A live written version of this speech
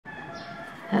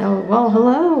Well,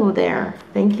 hello there.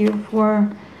 Thank you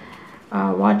for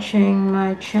watching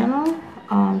my channel.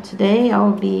 Today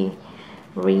I'll be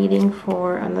reading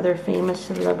for another famous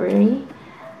celebrity.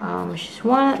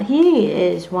 He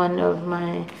is one of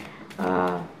my,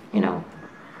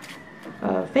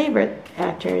 favorite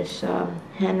actors.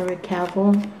 Henry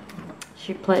Cavill.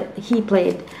 He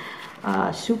played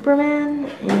Superman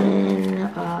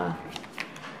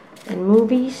in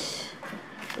movies,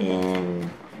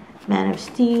 in Man of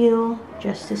Steel,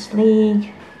 Justice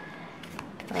League,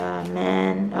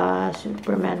 Superman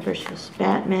versus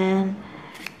Batman.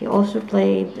 He also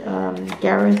played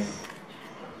Gareth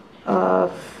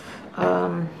of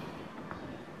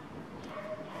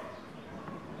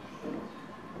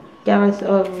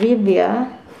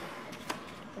Rivia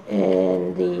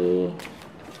in the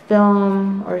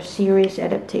film or series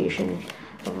adaptation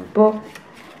of a book,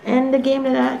 and the game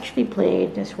that I actually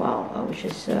played as well, which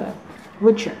is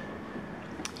Witcher.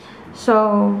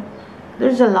 So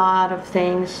there's a lot of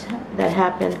things that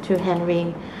happened to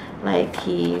Henry. Like,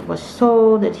 he was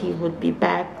told that he would be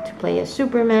back to play as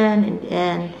Superman,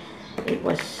 and it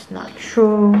was not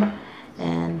true,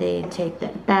 and they take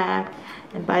that back.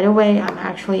 And by the way, I'm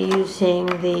actually using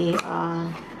the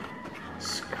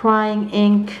Scrying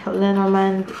Ink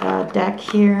Lenormand deck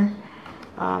here.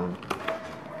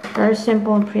 Very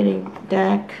simple and pretty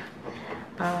deck.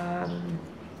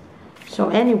 So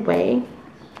anyway,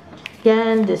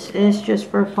 again, this is just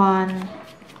for fun,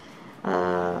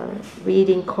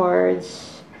 reading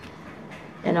cards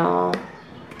and all.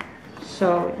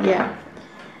 So yeah,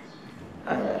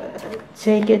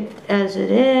 take it as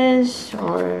it is,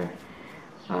 or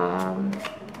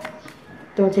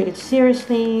don't take it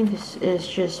seriously. This is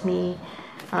just me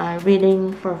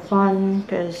reading for fun,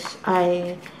 because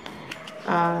I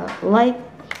like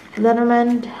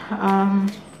Lenormand.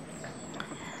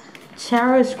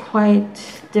 Tarot is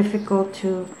quite difficult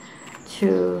to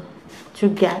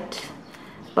get,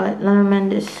 but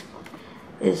Lenormand is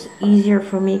easier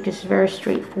for me because it's very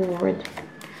straightforward.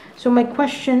 So my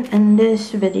question in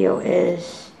this video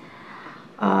is,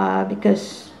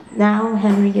 because now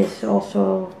Henry is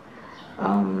also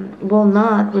will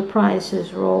not reprise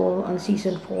his role on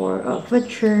season 4 of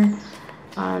Witcher,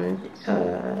 and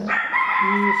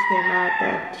news came out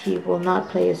that he will not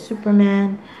play as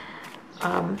Superman.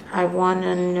 I want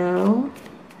to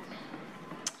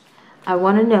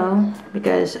know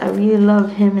because I really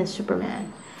love him in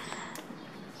Superman,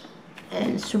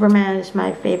 and Superman is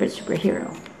my favorite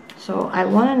superhero. So I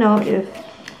want to know if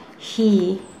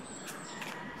he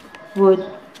would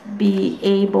be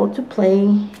able to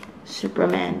play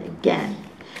Superman again.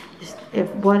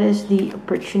 What is the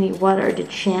opportunity? What are the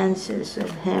chances of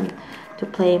him to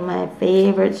play my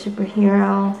favorite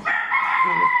superhero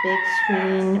on the big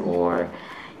screen, or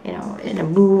in a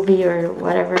movie or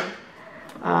whatever?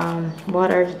 What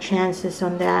are the chances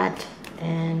on that?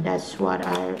 And that's what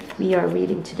we are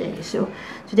reading today. So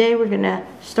today we're gonna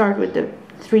start with the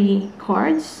 3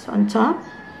 cards on top,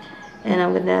 and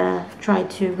I'm gonna try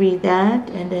to read that,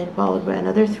 and then followed by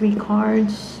another 3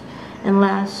 cards, and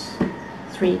last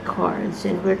 3 cards,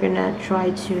 and we're gonna try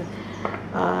to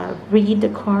read the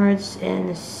cards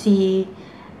and see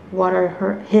what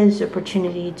are his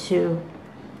opportunity to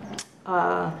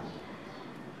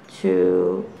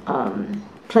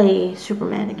play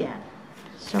Superman again.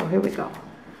 So here we go.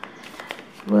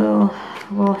 Will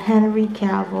Henry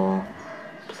Cavill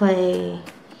play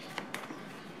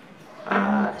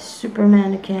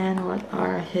Superman again? What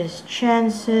are his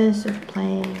chances of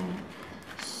playing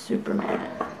Superman?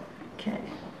 Okay,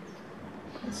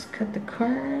 let's cut the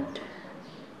card.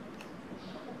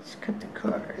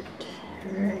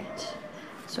 Alright,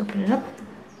 let's open it up.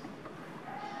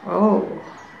 Oh,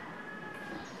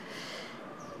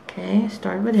 okay,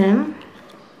 start with him.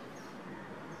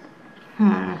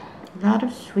 A lot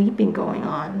of sweeping going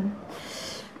on.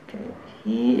 Okay,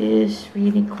 he is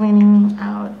really cleaning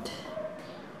out.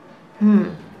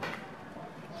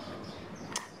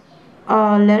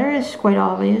 Letter is quite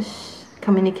obvious.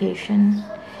 Communication.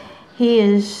 He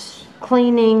is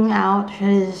cleaning out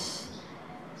his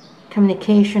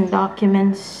communication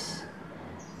documents,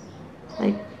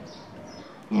 like,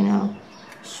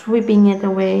 sweeping it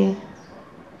away.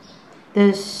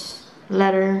 This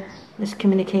letter, this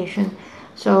communication.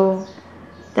 So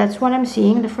that's what I'm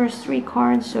seeing, the first 3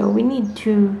 cards. So we need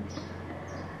to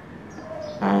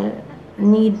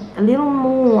need a little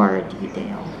more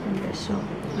detail in this. So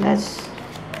let's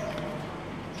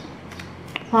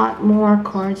plot more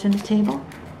cards on the table.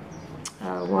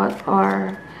 What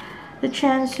are the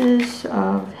chances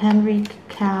of Henry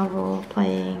Cavill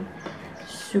playing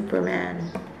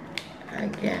Superman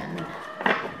again?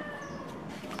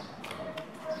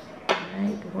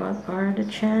 what are the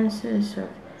chances of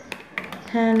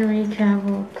Henry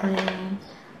Cavill playing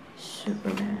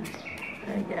Superman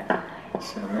again?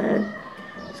 So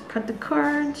let's cut the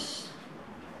cards.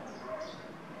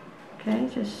 Okay,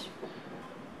 just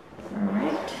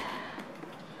alright.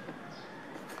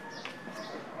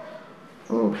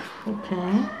 Oof,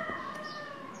 okay.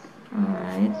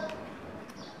 Alright.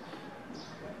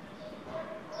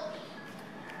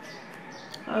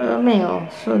 Male,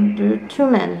 so there are two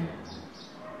men.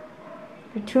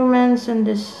 There are two men and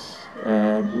this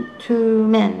two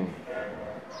men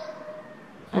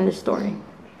in the story.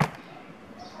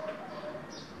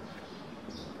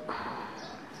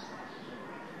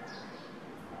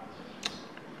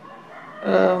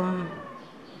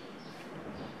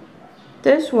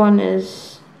 This one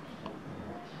is,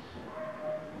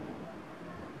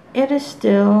 it is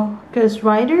still, because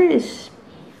writer is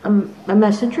a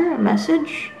messenger, a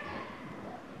message.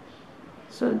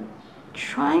 So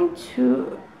trying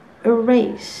to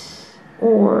erase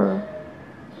or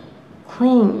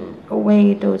clean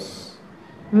away those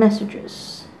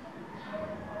messages.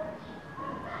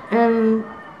 And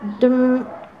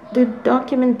the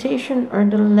documentation or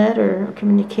the letter or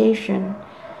communication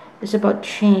is about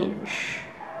change.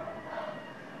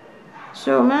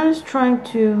 So a man is trying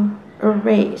to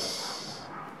erase.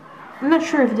 I'm not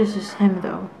sure if this is him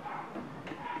though.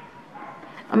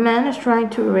 A man is trying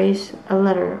to erase a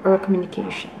letter or a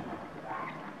communication.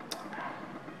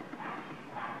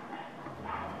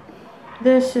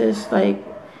 This is like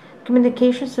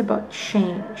communications about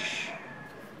change.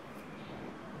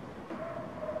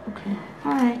 Okay,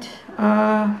 alright.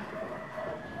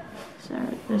 So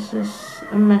this is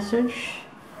a message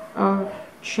of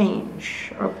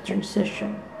change, of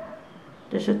transition.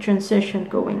 There's a transition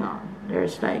going on.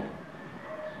 There's like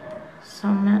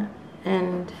some,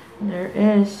 and there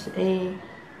is a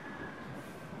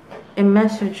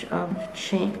message of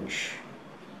change.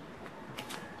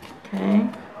 Okay.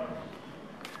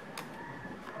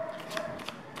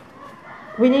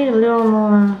 We need a little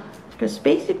more, because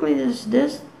basically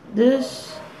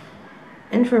this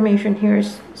information here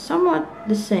is somewhat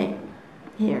the same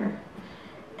here,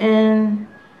 and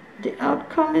the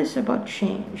outcome is about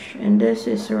change, and this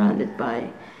is surrounded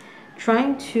by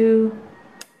trying to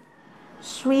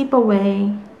sweep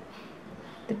away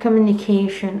the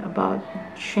communication about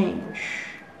change.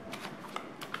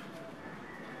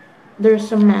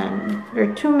 There's a man, there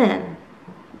are two men.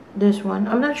 This one,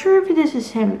 I'm not sure if this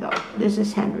is him though. This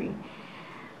is Henry,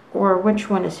 or which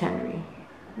one is Henry?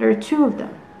 There are two of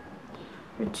them.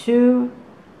 There are two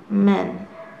men.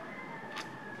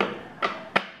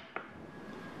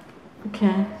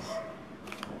 Okay.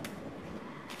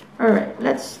 All right.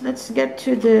 Let's get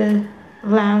to the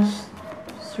last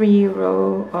 3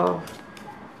 row of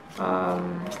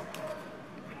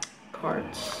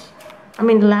cards. I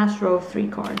mean, the last row of 3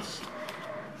 cards.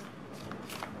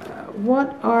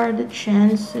 What are the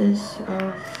chances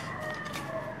of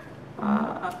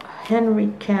Henry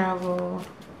Cavill?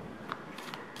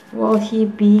 Will he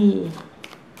be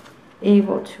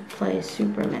able to play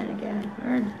Superman again? What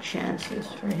are the chances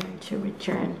for him to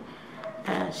return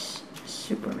as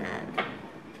Superman?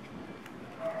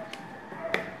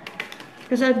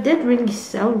 Because I did really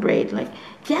celebrate, like,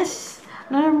 yes,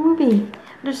 another movie,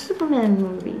 the Superman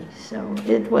movie. So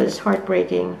it was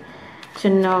heartbreaking to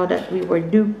know that we were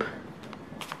duped.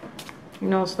 You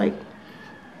know, it's like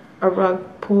a rug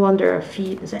pull under our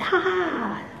feet and say, ha ha.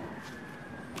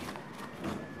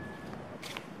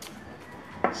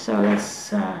 So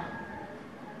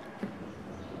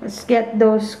let's get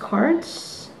those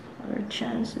cards. What are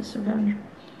chances of him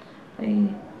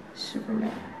playing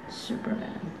Superman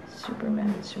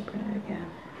again?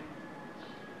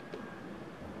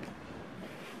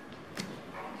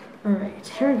 Alright,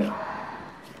 here we go.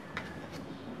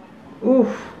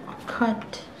 Oof, a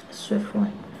cut, a swift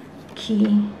one,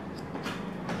 key,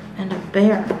 and a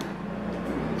bear.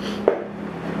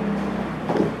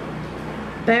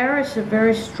 Bear is a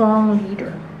very strong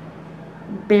leader.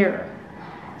 Bear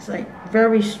is like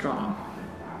very strong.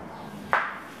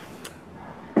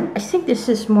 I think this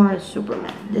is more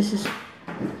Superman. This is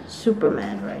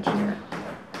Superman right here.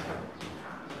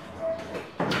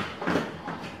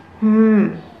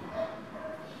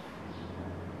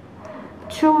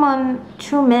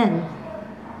 Two men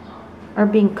are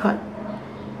being cut.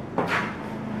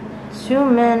 2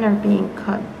 men are being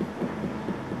cut.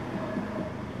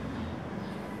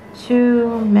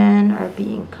 2 men are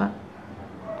being cut.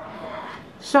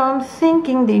 So I'm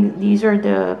thinking these are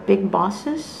the big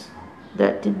bosses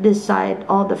that decide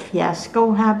all the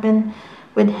fiasco happened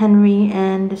with Henry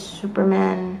and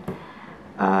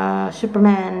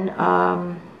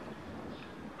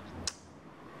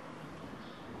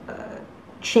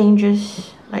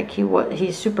changes, like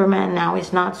he's Superman, now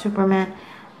he's not Superman.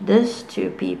 These two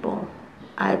people,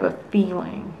 I have a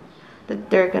feeling that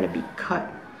they're gonna be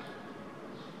cut.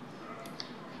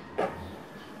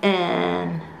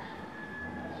 And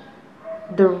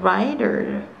the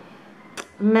writer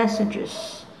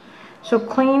messages, so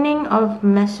cleaning of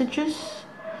messages,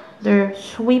 they're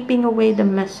sweeping away the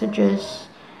messages,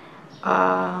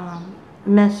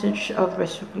 message of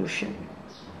resolution,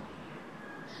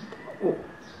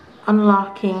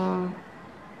 unlocking.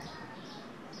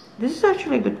 This is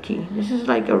actually a good key. This is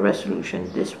like a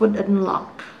resolution. This would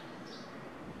unlock.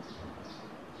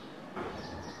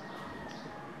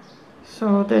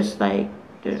 So there's like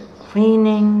the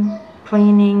cleaning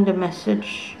the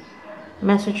message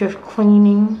of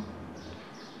cleaning,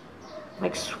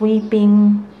 like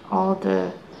sweeping all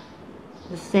the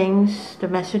things, the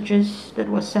messages that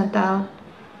was sent out,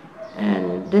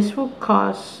 and this will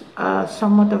cause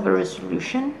somewhat of a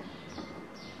resolution.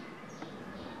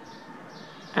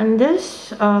 And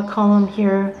this column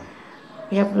here,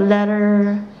 we have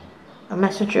letter, a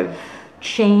message of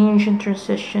change and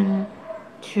transition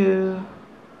to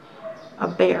a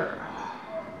bear,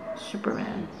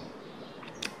 Superman.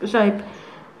 So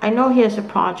I know he has a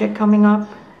project coming up,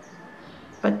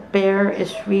 but bear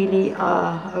is really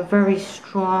a very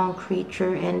strong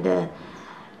creature in the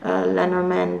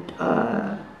Lenormand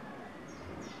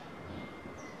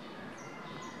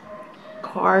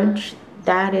cards.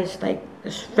 That is like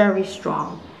this very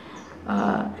strong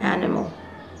animal.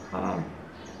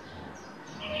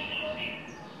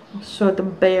 So the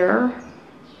bear,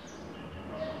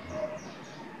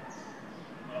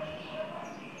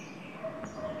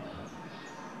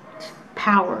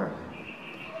 power.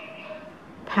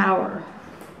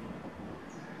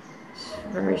 It's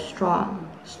very strong.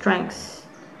 Strength.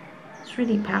 It's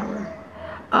really power.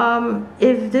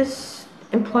 If this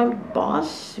employment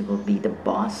boss, it will be the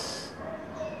boss.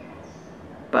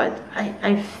 But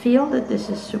I feel that this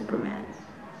is Superman,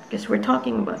 because we're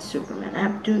talking about Superman. I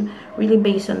have to really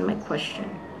base on my question.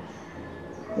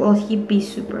 Will he be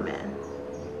Superman?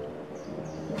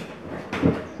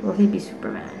 Will he be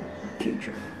Superman in the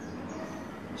future?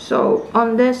 So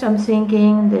on this, I'm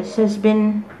thinking this has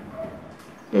been,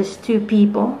 there's two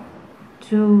people,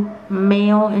 two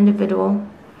male individuals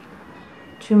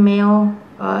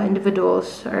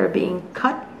are being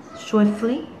cut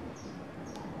swiftly,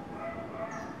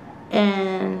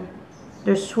 and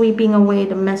they're sweeping away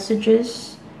the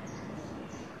messages,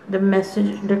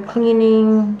 they're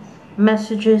cleaning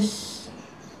messages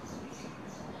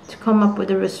to come up with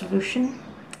a resolution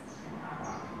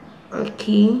or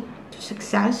key to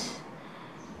success.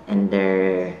 And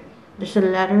there's a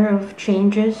letter of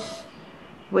changes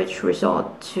which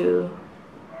result to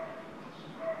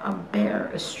a bear,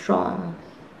 a strong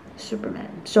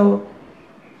Superman. So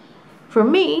for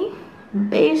me,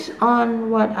 based on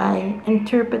what I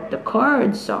interpret the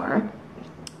cards are,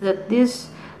 that these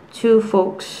two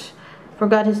folks,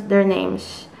 forgot their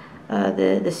names,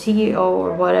 the CEO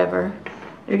or whatever,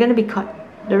 they're gonna be cut.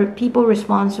 They're people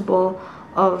responsible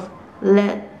of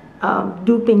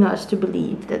duping us to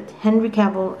believe that Henry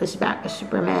Cavill is back as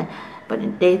Superman,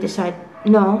 but they decide,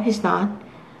 no, he's not.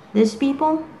 These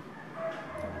people,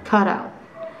 cut out.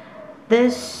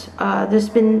 This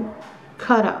been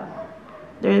cut out.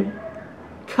 They're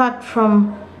cut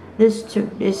from these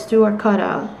two are cut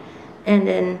out, and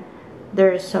then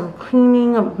there's some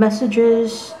cleaning of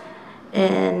messages,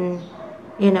 and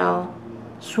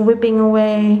sweeping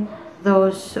away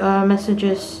those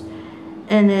messages,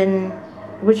 and then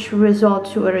which result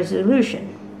to a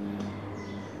resolution.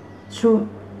 So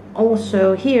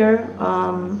also here,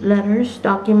 letters,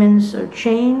 documents of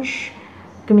change,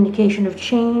 communication of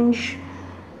change,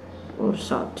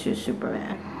 result to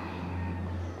Superman.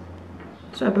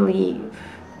 So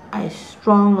I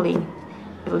strongly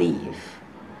believe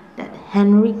that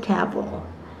Henry Cavill,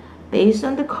 based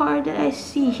on the card that I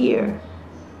see here,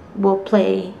 will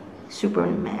play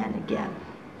Superman again.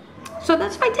 So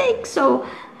that's my take. So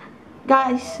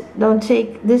guys, don't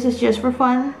take this is just for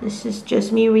fun. This is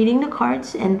just me reading the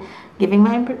cards and giving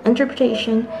my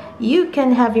interpretation. You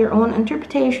can have your own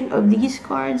interpretation of these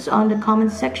cards on the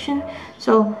comment section.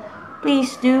 So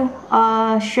please do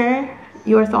share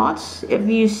your thoughts. If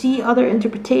you see other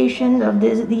interpretation of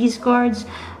these cards,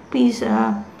 please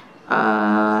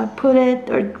put it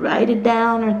or write it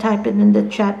down or type it in the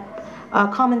chat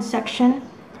comment section,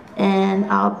 and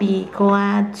I'll be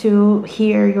glad to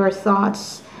hear your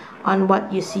thoughts on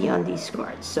what you see on these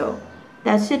cards. So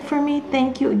that's it for me.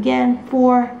 Thank you again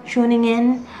for tuning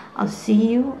in. I'll see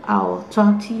you. I'll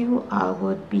talk to you. I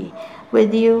would be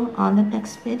with you on the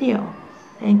next video.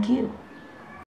 Thank you.